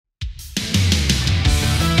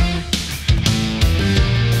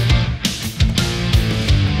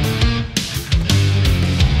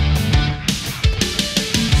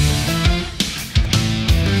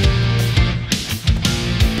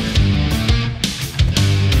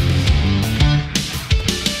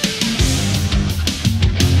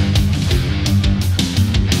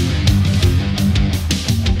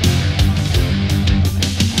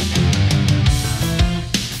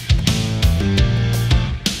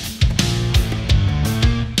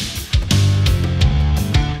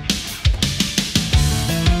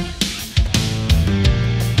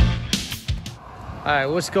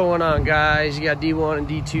Alright, what's going on, guys? You got D1 and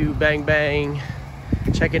D2 bang bang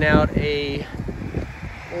checking out a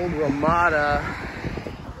old Ramada.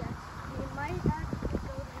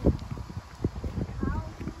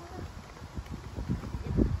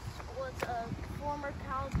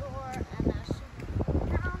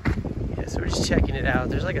 Yeah, so we're just checking it out.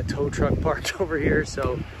 There's like a tow truck parked over here,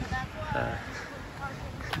 so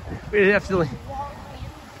we have to.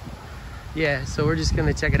 Yeah, so we're just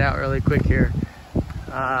gonna check it out really quick here.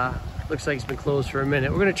 Looks like it's been closed for a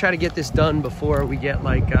minute. We're gonna try to get this done before we get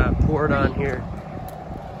like poured on here.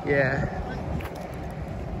 Yeah.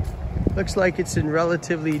 Looks like it's in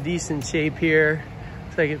relatively decent shape here.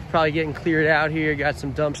 Looks like it's probably getting cleared out here. Got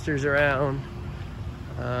some dumpsters around.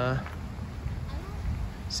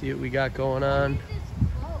 See what we got going on.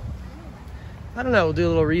 I don't know, we'll do a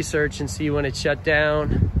little research and see when it's shut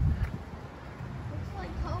down.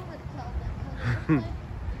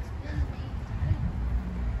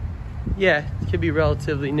 Yeah, it could be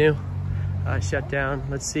relatively new. Shut down.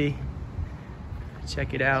 Let's see.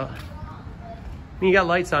 Check it out. I mean, you got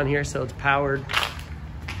lights on here, so it's powered.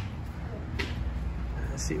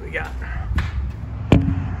 Let's see what we got.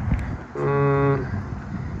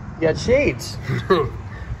 You got shades.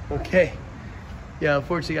 Okay. Yeah,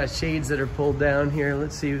 unfortunately, got shades that are pulled down here.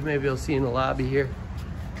 Let's see. Maybe we'll see in the lobby here.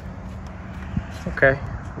 Okay,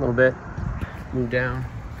 a little bit. Move down.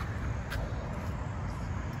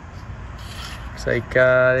 Looks like,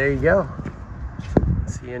 there you go.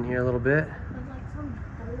 See in here a little bit. There's like some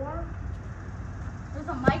door. There's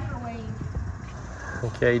a microwave.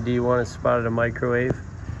 Okay, D1 has spotted a microwave.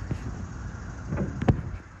 Then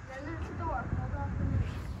there's a door pulled off the hinges.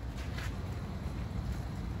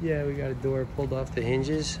 Yeah, we got a door pulled off the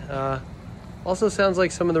hinges. Also sounds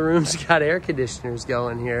like some of the rooms got air conditioners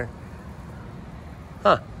going here.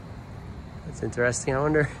 Huh. That's interesting. I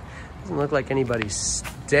wonder, doesn't look like anybody's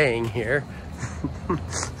staying here.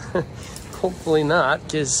 Hopefully not,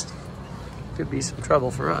 because it could be some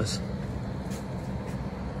trouble for us.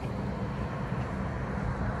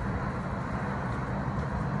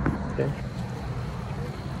 Okay.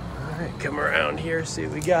 All right, come around here, see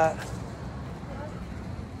what we got.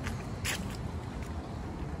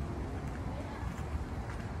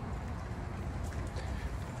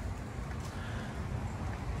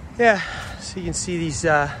 Yeah, so you can see these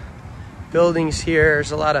buildings here.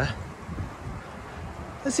 There's a lot of,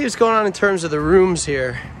 let's see what's going on in terms of the rooms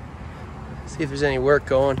here. See if there's any work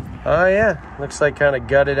going. Oh yeah, looks like kind of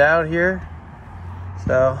gutted out here.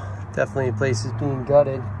 So definitely a place is being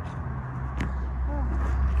gutted.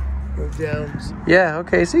 Move down. Yeah,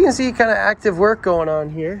 okay, so you can see kind of active work going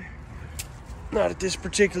on here. Not at this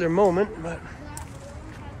particular moment, but.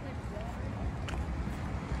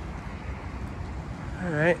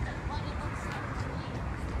 All right.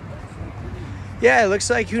 Yeah, it looks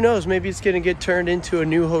like, who knows, maybe it's gonna get turned into a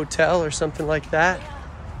new hotel or something like that.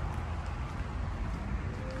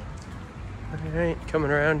 All right, coming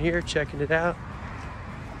around here, checking it out.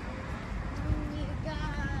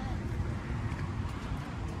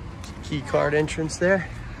 Key card entrance there.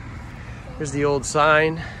 There's the old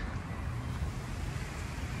sign.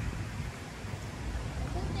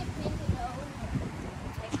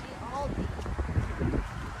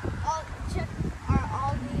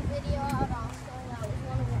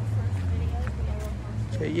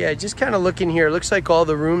 Yeah, just kind of looking here. Looks like all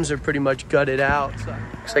the rooms are pretty much gutted out. So,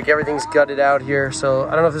 looks like everything's gutted out here. So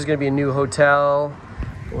I don't know if there's going to be a new hotel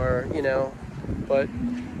or, you know, but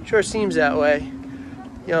sure seems that way.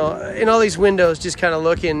 You know, in all these windows, just kind of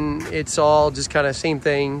looking, it's all just kind of same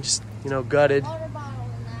thing, just, you know, gutted.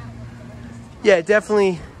 Yeah,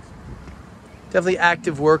 definitely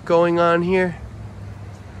active work going on here.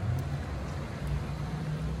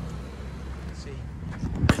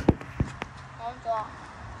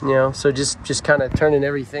 You know, so just kind of turning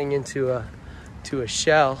everything into a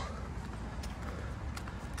shell.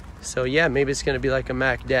 So yeah, maybe it's gonna be like a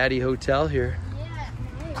Mac Daddy hotel here. Yeah,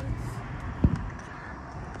 nice.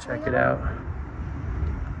 Check it out.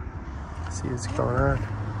 See what's going on.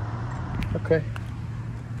 Okay.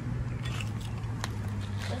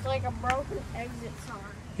 There's like a broken exit sign.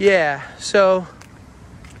 Yeah, so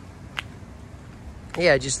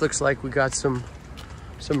yeah, it just looks like we got some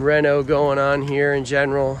reno going on here in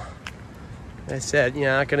general. I said, you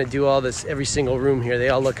know, not gonna do all this, every single room here. They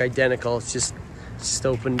all look identical. It's just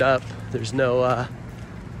opened up. There's no,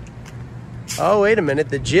 oh, wait a minute,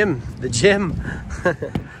 the gym.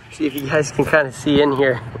 See if you guys can kind of see in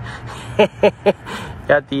here.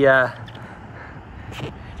 Got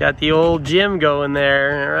the old gym going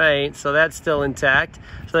there. All right, so that's still intact.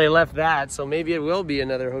 So they left that, so maybe it will be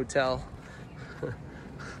another hotel.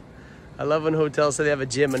 I love when hotels say they have a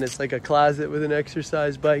gym and it's like a closet with an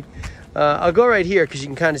exercise bike. I'll go right here because you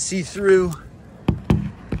can kind of see through.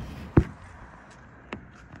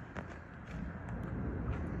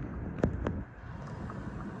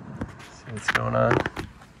 See what's going on.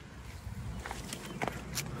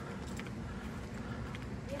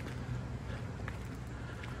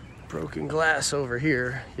 Broken glass over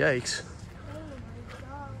here. Yikes.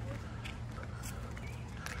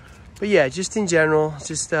 But yeah, just in general,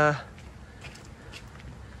 just see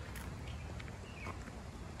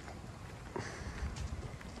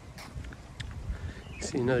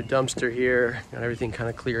another dumpster here. Got everything kind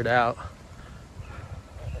of cleared out.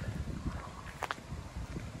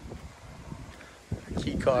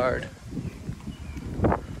 Key card.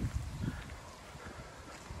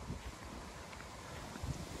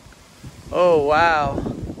 Oh wow.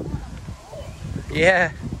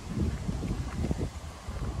 Yeah.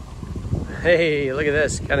 Hey, look at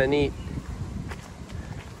this, kind of neat.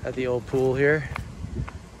 At the old pool here.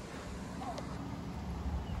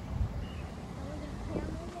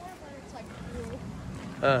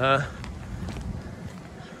 Uh-huh.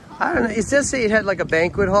 I don't know, it does say it had like a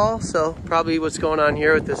banquet hall, so probably what's going on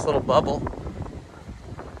here with this little bubble.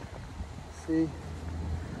 See?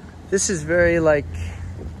 This is very like,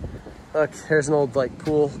 look, there's an old like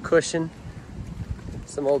pool cushion.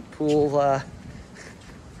 Some old pool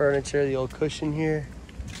furniture, the old cushion here.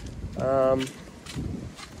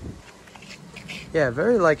 Yeah,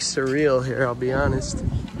 very like surreal here, I'll be honest.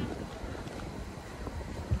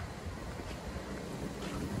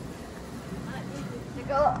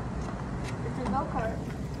 It's a go-kart.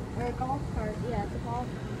 Or a golf cart. Yeah, it's a golf cart.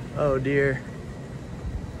 Oh dear.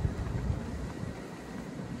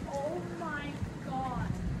 Oh my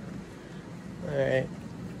god. All right.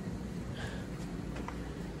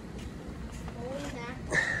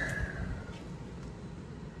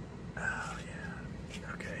 Oh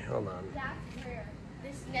yeah. Okay, hold on. That's rare.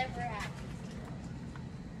 This never happens.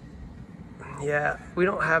 Yeah, we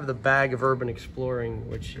don't have the bag of urban exploring,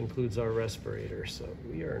 which includes our respirator, so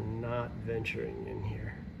we are not venturing in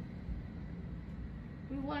here.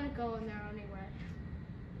 We want to go in there anyway.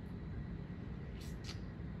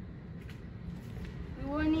 We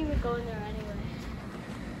wouldn't even go in there anyway.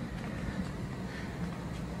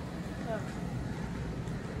 So.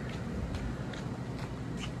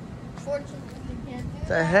 Fortunately, we can't do that.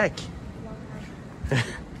 The heck?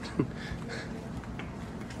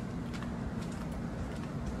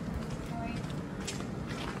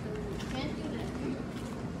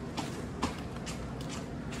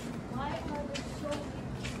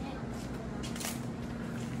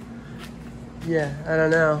 Yeah, I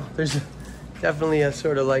don't know. There's definitely a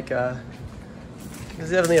sort of like a,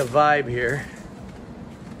 there's definitely a vibe here.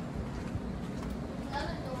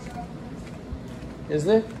 Is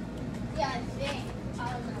there? Yeah, I think.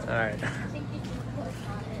 I don't know. All right. I think you can push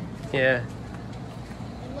on it. Yeah. It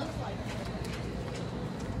looks like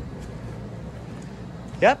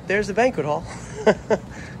it. Yep, there's the banquet hall.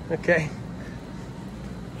 Okay.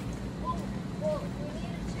 Well, we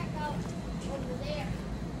need to check out over there.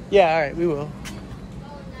 Yeah, all right, we will. Go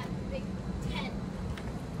in that big tent.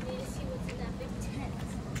 We need to see what's in that big tent.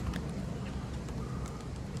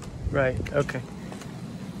 Right, okay.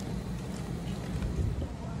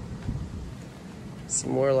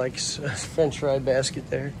 Some more like French fry basket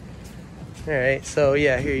there. All right, so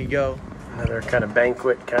yeah, here you go. Another kind of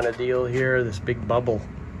banquet kind of deal here, this big bubble.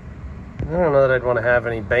 I don't know that I'd want to have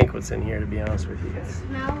any banquets in here, to be honest with you.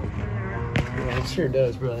 Smell? Yeah, it sure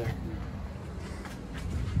does, brother.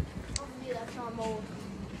 Hopefully that's not mold.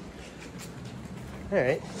 All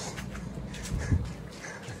right.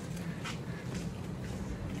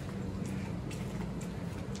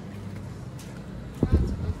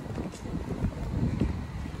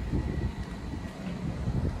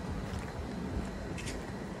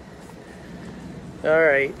 All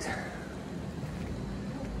right.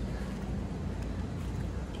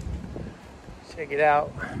 Check it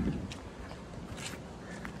out.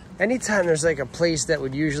 Anytime there's like a place that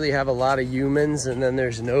would usually have a lot of humans and then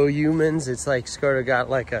there's no humans, it's like sort of got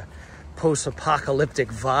like a post-apocalyptic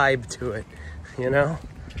vibe to it, you know?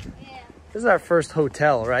 Yeah. This is our first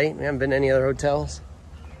hotel, right? We haven't been to any other hotels.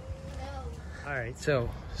 No. All right,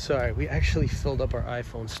 so, sorry, we actually filled up our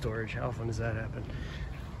iPhone storage. How often does that happen?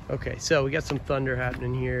 Okay, so we got some thunder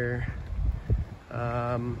happening here.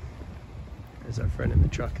 There's our friend in the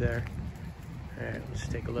truck there. All right, let's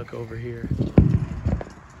take a look over here.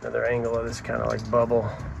 Another angle of this kind of like bubble.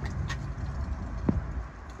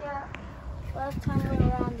 Yeah. Last time we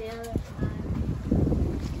were on the other side.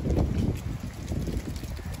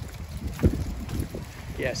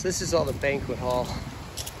 Yes, this is all the banquet hall.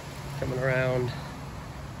 coming around.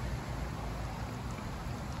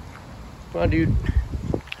 Come on, dude.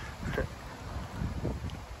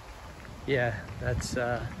 Yeah, that's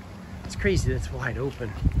it's crazy. That's wide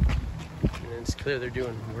open, and it's clear they're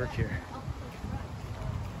doing work here.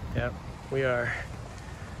 Yep, we are.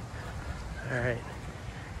 All right,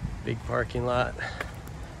 big parking lot.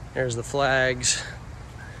 There's the flags.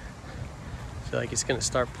 I feel like it's gonna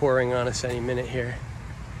start pouring on us any minute here.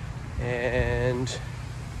 And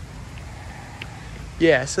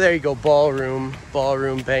yeah, so there you go, ballroom,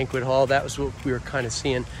 banquet hall. That was what we were kind of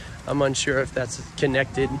seeing. I'm unsure if that's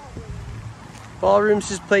connected. Ballroom's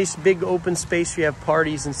just place, big open space. We have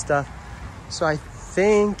parties and stuff. So I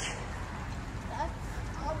think, That's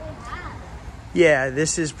all we have. yeah,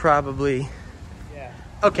 this is probably, yeah.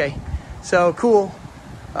 Okay, so cool.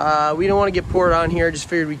 We don't want to get poured on here. Just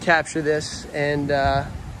figured we'd capture this. And yeah,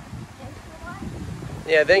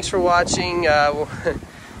 thanks for watching.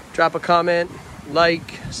 Drop a comment,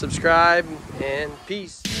 like, subscribe, and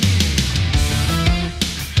peace.